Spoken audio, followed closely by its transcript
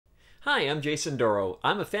Hi, I'm Jason Duro.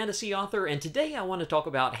 I'm a fantasy author, and today I want to talk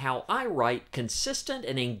about how I write consistent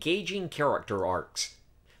and engaging character arcs.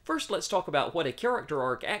 First, let's talk about what a character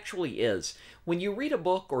arc actually is. When you read a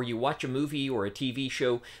book or you watch a movie or a TV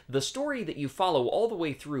show, the story that you follow all the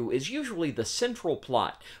way through is usually the central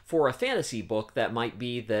plot. For a fantasy book, that might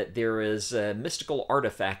be that there is a mystical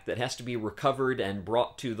artifact that has to be recovered and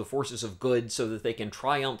brought to the forces of good so that they can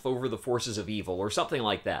triumph over the forces of evil, or something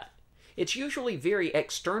like that. It's usually very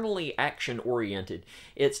externally action-oriented.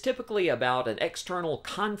 It's typically about an external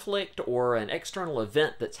conflict or an external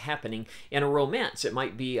event that's happening. In a romance, it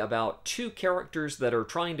might be about two characters that are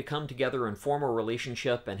trying to come together and form a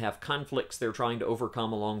relationship and have conflicts they're trying to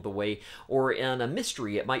overcome along the way. Or in a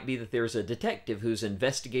mystery, it might be that there's a detective who's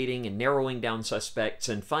investigating and narrowing down suspects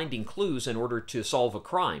and finding clues in order to solve a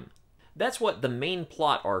crime. That's what the main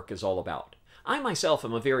plot arc is all about. I myself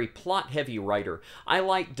am a very plot-heavy writer. I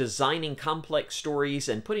like designing complex stories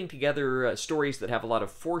and putting together stories that have a lot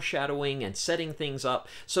of foreshadowing and setting things up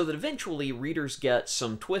so that eventually readers get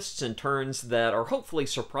some twists and turns that are hopefully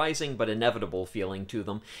surprising but inevitable feeling to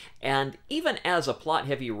them. And even as a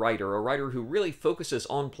plot-heavy writer, a writer who really focuses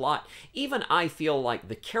on plot, even I feel like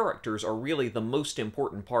the characters are really the most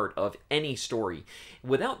important part of any story.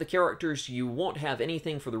 Without the characters, you won't have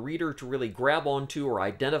anything for the reader to really grab onto or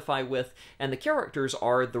identify with, and the characters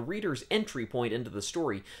are the reader's entry point into the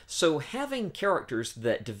story. So having characters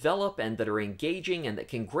that develop and that are engaging and that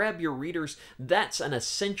can grab your readers, that's an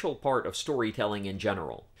essential part of storytelling in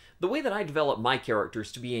general. The way that I develop my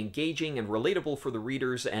characters to be engaging and relatable for the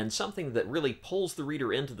readers and something that really pulls the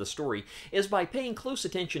reader into the story is by paying close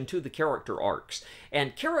attention to the character arcs.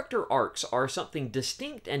 And character arcs are something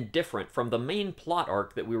distinct and different from the main plot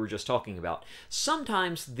arc that we were just talking about.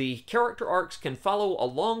 Sometimes the character arcs can follow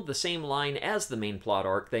along the same line as the main plot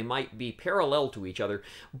arc. They might be parallel to each other,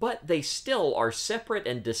 but they still are separate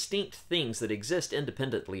and distinct things that exist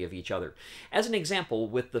independently of each other. As an example,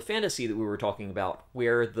 with the fantasy that we were talking about,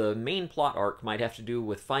 where the main plot arc might have to do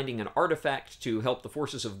with finding an artifact to help the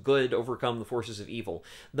forces of good overcome the forces of evil.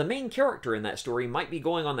 The main character in that story might be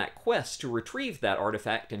going on that quest to retrieve that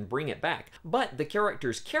artifact and bring it back, but the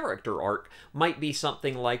character's character arc might be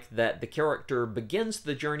something like that the character begins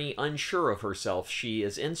the journey unsure of herself. She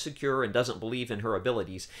is insecure and doesn't believe in her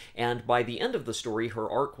abilities, and by the end of the story, her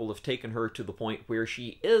arc will have taken her to the point where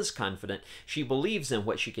she is confident, she believes in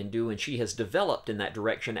what she can do, and she has developed in that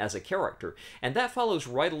direction as a character. And that follows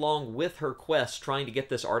right along with her quest trying to get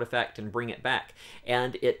this artifact and bring it back.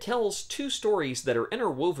 And it tells two stories that are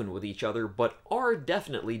interwoven with each other, but are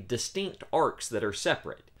definitely distinct arcs that are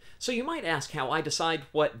separate. So you might ask how I decide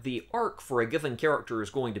what the arc for a given character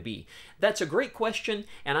is going to be. That's a great question,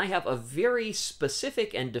 and I have a very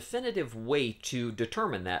specific and definitive way to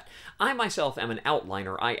determine that. I myself am an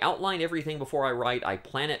outliner. I outline everything before I write. I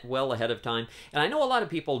plan it well ahead of time, and I know a lot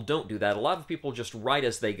of people don't do that. A lot of people just write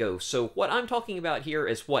as they go. So what I'm talking about here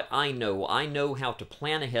is what I know. I know how to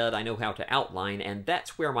plan ahead. I know how to outline, and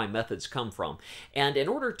that's where my methods come from. And in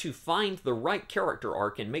order to find the right character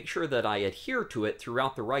arc and make sure that I adhere to it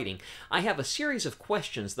throughout the writing, I have a series of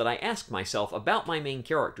questions that I ask myself about my main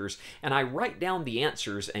characters, and I write down the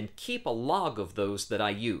answers and keep a log of those that I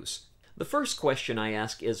use. The first question I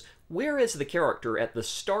ask is, where is the character at the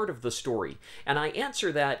start of the story? And I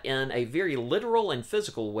answer that in a very literal and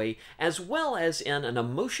physical way, as well as in an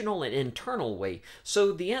emotional and internal way.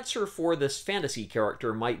 So the answer for this fantasy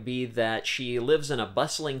character might be that she lives in a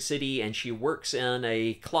bustling city and she works in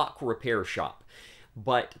a clock repair shop.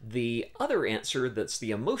 But the other answer, that's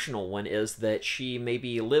the emotional one, is that she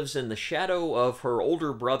maybe lives in the shadow of her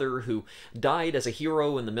older brother who died as a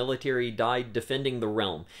hero in the military, died defending the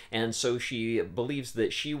realm. And so she believes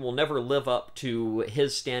that she will never live up to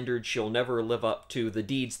his standards, she'll never live up to the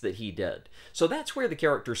deeds that he did. So that's where the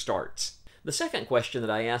character starts. The second question that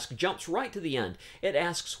I ask jumps right to the end. It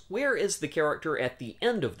asks, where is the character at the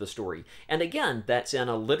end of the story? And again, that's in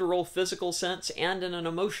a literal physical sense and in an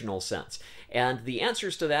emotional sense. And the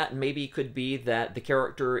answers to that maybe could be that the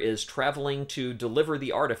character is traveling to deliver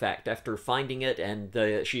the artifact after finding it,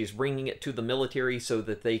 and she's bringing it to the military so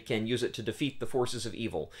that they can use it to defeat the forces of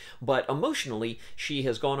evil. But emotionally, she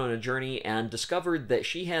has gone on a journey and discovered that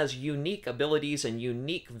she has unique abilities and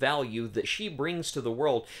unique value that she brings to the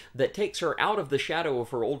world that takes her out of the shadow of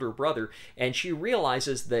her older brother, and she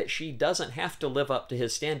realizes that she doesn't have to live up to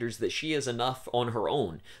his standards, that she is enough on her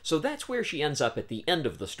own. So that's where she ends up at the end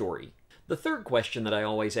of the story. The third question that I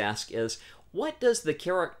always ask is, What does the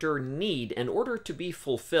character need in order to be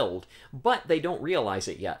fulfilled, but they don't realize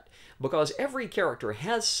it yet? Because every character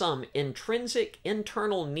has some intrinsic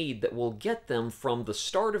internal need that will get them from the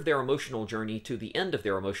start of their emotional journey to the end of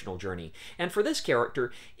their emotional journey. And for this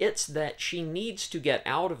character, it's that she needs to get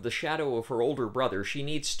out of the shadow of her older brother. She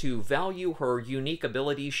needs to value her unique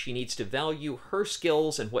abilities. She needs to value her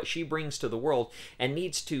skills and what she brings to the world, and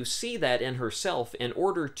needs to see that in herself in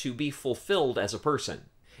order to be fulfilled as a person.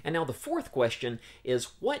 And now the fourth question is,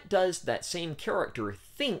 what does that same character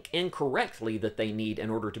think incorrectly that they need in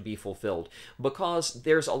order to be fulfilled? Because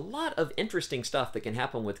there's a lot of interesting stuff that can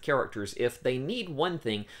happen with characters if they need one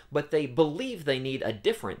thing, but they believe they need a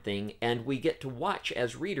different thing, and we get to watch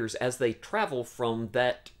as readers as they travel from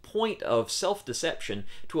that point of self-deception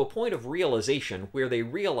to a point of realization where they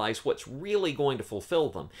realize what's really going to fulfill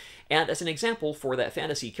them. And as an example for that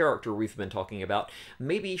fantasy character we've been talking about,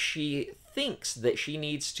 maybe she thinks that she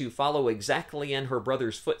needs to follow exactly in her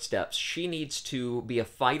brother's footsteps. She needs to be a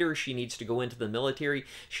fighter. She needs to go into the military.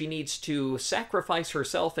 She needs to sacrifice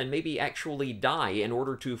herself and maybe actually die in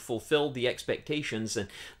order to fulfill the expectations and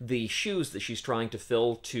the shoes that she's trying to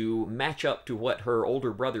fill to match up to what her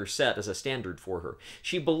older brother set as a standard for her.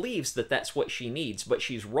 She believes that that's what she needs, but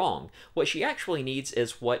she's wrong. What she actually needs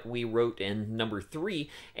is what we wrote in number 3,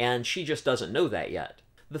 and she just doesn't know that yet.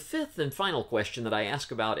 The fifth and final question that I ask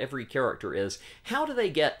about every character is, how do they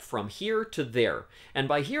get from here to there? And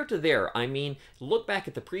by here to there, I mean, look back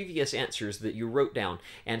at the previous answers that you wrote down,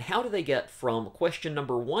 and how do they get from question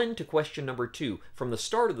number 1 to question number 2, from the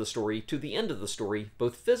start of the story to the end of the story,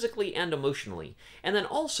 both physically and emotionally? And then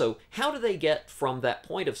also, how do they get from that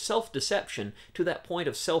point of self-deception to that point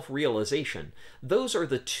of self-realization? Those are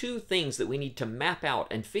the two things that we need to map out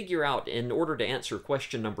and figure out in order to answer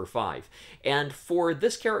question number 5. And for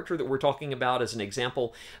this character that we're talking about as an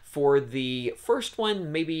example, for the first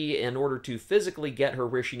one, maybe in order to physically get her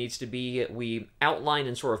where she needs to be, we outline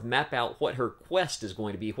and sort of map out what her quest is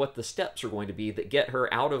going to be, what the steps are going to be that get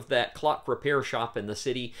her out of that clock repair shop in the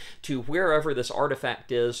city to wherever this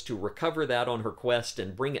artifact is, to recover that on her quest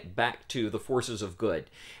and bring it back to the forces of good.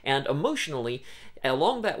 And emotionally,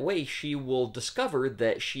 along that way, she will discover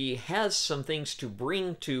that she has some things to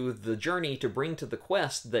bring to the journey, to bring to the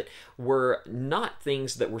quest that were not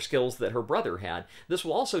things that were skills that her brother had. This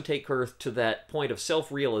will also take her to that point of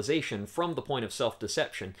self-realization from the point of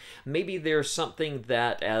self-deception. Maybe there's something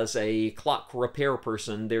that, as a clock repair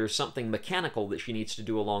person, there's something mechanical that she needs to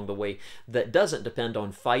do along the way that doesn't depend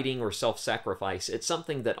on fighting or self-sacrifice. It's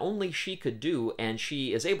something that only she could do, and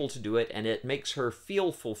she is able to do it, and it makes her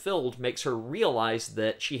feel fulfilled, makes her realize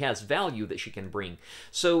that she has value that she can bring.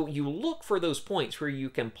 So you look for those points where you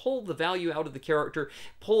can pull the value out of the character,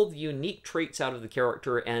 pull the unique traits out of the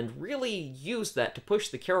character, and really use that to push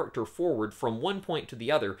the character forward from one point to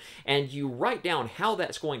the other, and you write down how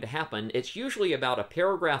that's going to happen. It's usually about a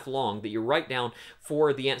paragraph long that you write down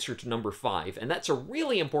for the answer to number 5, and that's a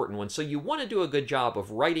really important one. So you want to do a good job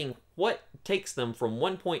of writing what takes them from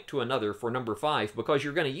one point to another for number 5, because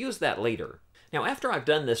you're going to use that later. Now, after I've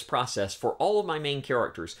done this process for all of my main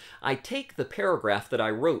characters, I take the paragraph that I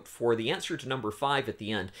wrote for the answer to number 5 at the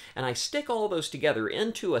end, and I stick all those together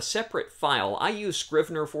into a separate file. I use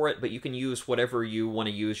Scrivener for it, but you can use whatever you want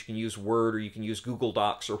to use. You can use Word, or you can use Google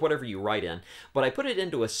Docs, or whatever you write in. But I put it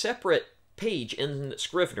into a separate page in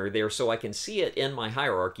Scrivener there so I can see it in my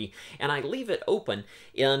hierarchy, and I leave it open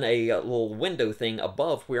in a little window thing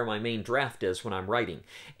above where my main draft is when I'm writing.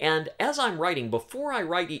 And as I'm writing, before I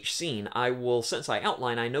write each scene, I will, since I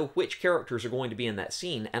outline, I know which characters are going to be in that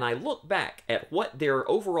scene, and I look back at what their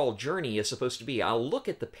overall journey is supposed to be. I'll look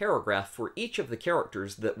at the paragraph for each of the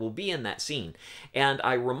characters that will be in that scene, and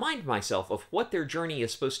I remind myself of what their journey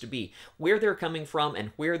is supposed to be, where they're coming from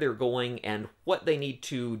and where they're going, and what they need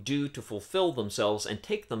to do to fulfill themselves and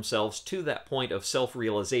take themselves to that point of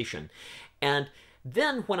self-realization. And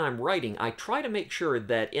then when I'm writing, I try to make sure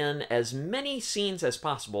that in as many scenes as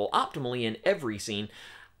possible, optimally in every scene,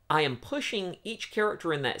 I am pushing each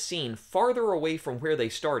character in that scene farther away from where they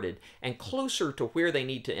started and closer to where they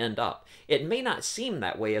need to end up. It may not seem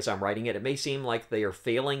that way as I'm writing it. It may seem like they are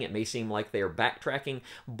failing. It may seem like they are backtracking.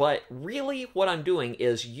 But really what I'm doing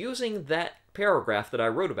is using that paragraph that I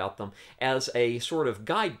wrote about them as a sort of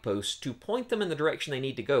guidepost to point them in the direction they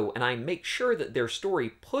need to go, and I make sure that their story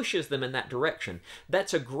pushes them in that direction.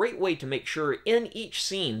 That's a great way to make sure in each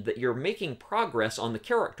scene that you're making progress on the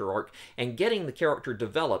character arc and getting the character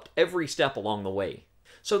developed every step along the way.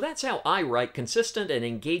 So that's how I write consistent and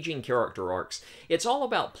engaging character arcs. It's all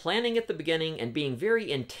about planning at the beginning and being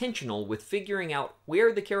very intentional with figuring out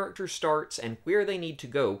where the character starts and where they need to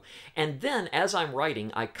go. And then, as I'm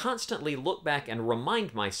writing, I constantly look back and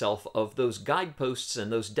remind myself of those guideposts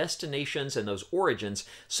and those destinations and those origins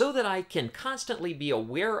so that I can constantly be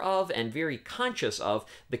aware of and very conscious of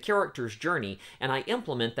the character's journey, and I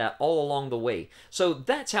implement that all along the way. So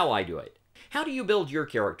that's how I do it. How do you build your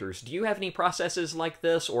characters? Do you have any processes like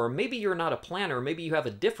this? Or maybe you're not a planner, maybe you have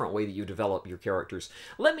a different way that you develop your characters.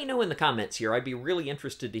 Let me know in the comments here. I'd be really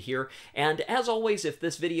interested to hear. And as always, if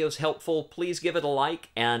this video is helpful, please give it a like,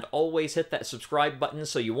 and always hit that subscribe button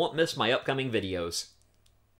so you won't miss my upcoming videos.